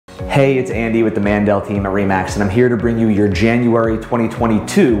Hey, it's Andy with the Mandel team at REMAX, and I'm here to bring you your January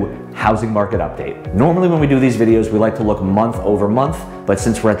 2022 housing market update. Normally when we do these videos, we like to look month over month, but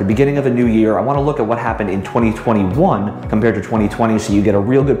since we're at the beginning of a new year, I want to look at what happened in 2021 compared to 2020 so you get a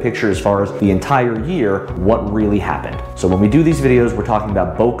real good picture as far as the entire year, what really happened. So when we do these videos, we're talking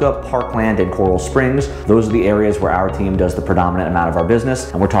about Boca, Parkland, and Coral Springs. Those are the areas where our team does the predominant amount of our business,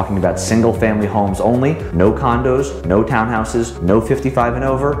 and we're talking about single family homes only, no condos, no townhouses, no 55 and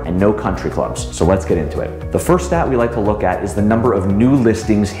over, and no country clubs. So let's get into it. The first stat we like to look at is the number of new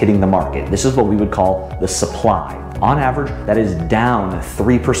listings hitting the market. This is what we would call the supply. On average, that is down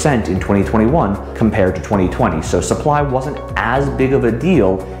 3% in 2021 compared to 2020. So supply wasn't as big of a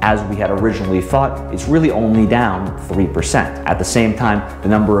deal as we had originally thought. It's really only down 3%. At the same time, the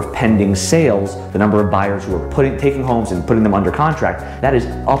number of pending sales, the number of buyers who are taking homes and putting them under contract, that is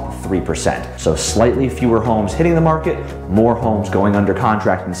up 3%. So slightly fewer homes hitting the market, more homes going under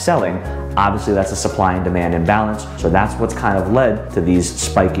contract and selling. Obviously, that's a supply and demand imbalance. So that's what's kind of led to these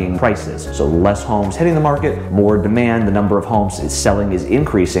spiking prices. So less homes hitting the market, more demand, the number of homes selling is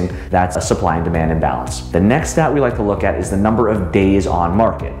increasing. That's a supply and demand imbalance. The next stat we like to look at is the number of days on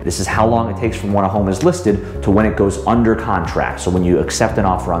market. This is how long it takes from when a home is listed to when it goes under contract. So when you accept an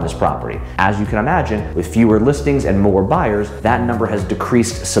offer on this property. As you can imagine, with fewer listings and more buyers, that number has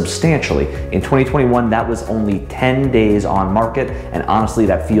decreased substantially. In 2021, that was only 10 days on market. And honestly,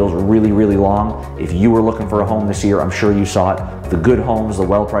 that feels really long. If you were looking for a home this year, I'm sure you saw it. The good homes, the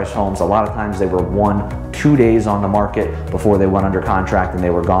well-priced homes, a lot of times they were 1-2 days on the market before they went under contract and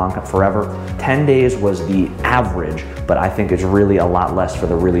they were gone forever. 10 days was the average, but I think it's really a lot less for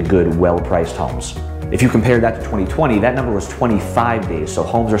the really good, well-priced homes. If you compare that to 2020, that number was 25 days. So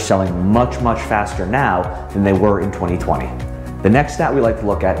homes are selling much faster now than they were in 2020. The next stat we like to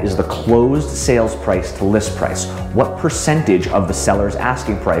look at is the closed sales price to list price. What percentage of the seller's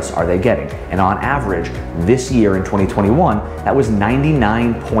asking price are they getting? And on average, this year in 2021, that was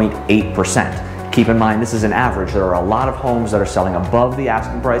 99.8%. Keep in mind, this is an average. There are a lot of homes that are selling above the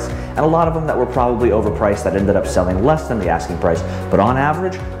asking price, and a lot of them that were probably overpriced that ended up selling less than the asking price. But on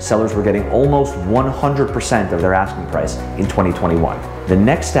average, sellers were getting almost 100% of their asking price in 2021. The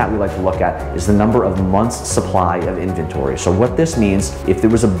next stat we like to look at is the number of months supply of inventory. So what this means, if there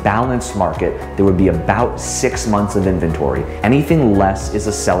was a balanced market, there would be about 6 months of inventory. Anything less is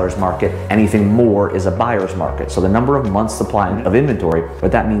a seller's market, anything more is a buyer's market. So the number of months supply of inventory,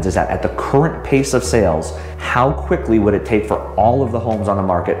 what that means is that at the current pace of sales, how quickly would it take for all of the homes on the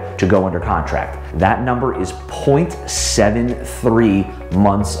market to go under contract? That number is 0.73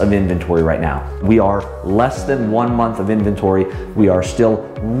 months of inventory right now. We are less than 1 month of inventory. We are still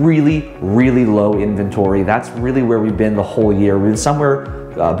really low inventory. That's really where we've been the whole year. We've been somewhere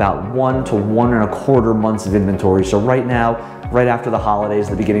about 1 to 1.25 months of inventory. So right now, right after the holidays,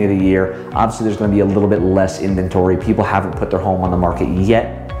 the beginning of the year, obviously there's going to be a little bit less inventory. People haven't put their home on the market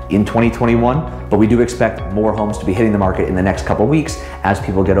yet in 2021, but we do expect more homes to be hitting the market in the next couple weeks as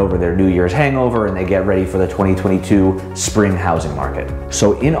people get over their New Year's hangover and they get ready for the 2022 spring housing market.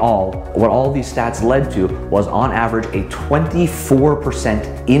 So in all, what all these stats led to was on average a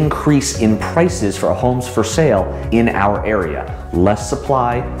 24% increase in prices for homes for sale in our area. Less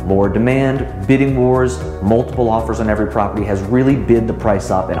supply, more demand, bidding wars, multiple offers on every property has really bid the price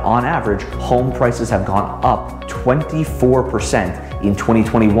up, and on average, home prices have gone up 24% in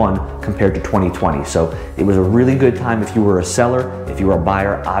 2021 compared to 2020. So it was a really good time if you were a seller. If you were a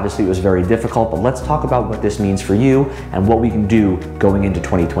buyer, obviously it was very difficult, but let's talk about what this means for you and what we can do going into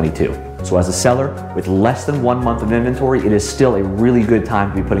 2022. So as a seller with less than 1 month of inventory, it is still a really good time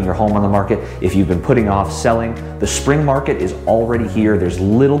to be putting your home on the market. If you've been putting off selling, the spring market is already here. There's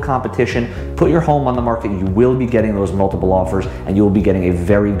little competition. Put your home on the market. You will be getting those multiple offers and you will be getting a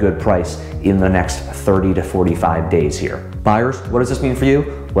very good price in the next 30 to 45 days here. Buyers, what does this mean for you?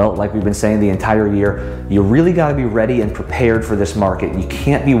 Well, like we've been saying the entire year, you really got to be ready and prepared for this market. You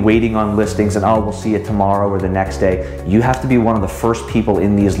can't be waiting on listings and, oh, we'll see it tomorrow or the next day. You have to be one of the first people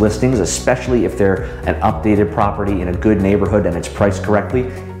in these listings, especially if they're an updated property in a good neighborhood and it's priced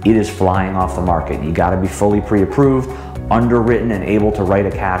correctly. It is flying off the market. You got to be fully pre-approved, underwritten, and able to write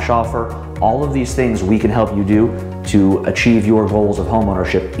a cash offer. All of these things we can help you do to achieve your goals of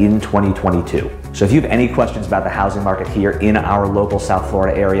homeownership in 2022. So if you have any questions about the housing market here in our local South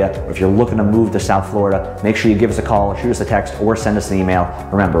Florida area, or if you're looking to move to South Florida, make sure you give us a call, shoot us a text, or send us an email.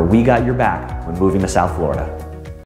 Remember, we got your back when moving to South Florida.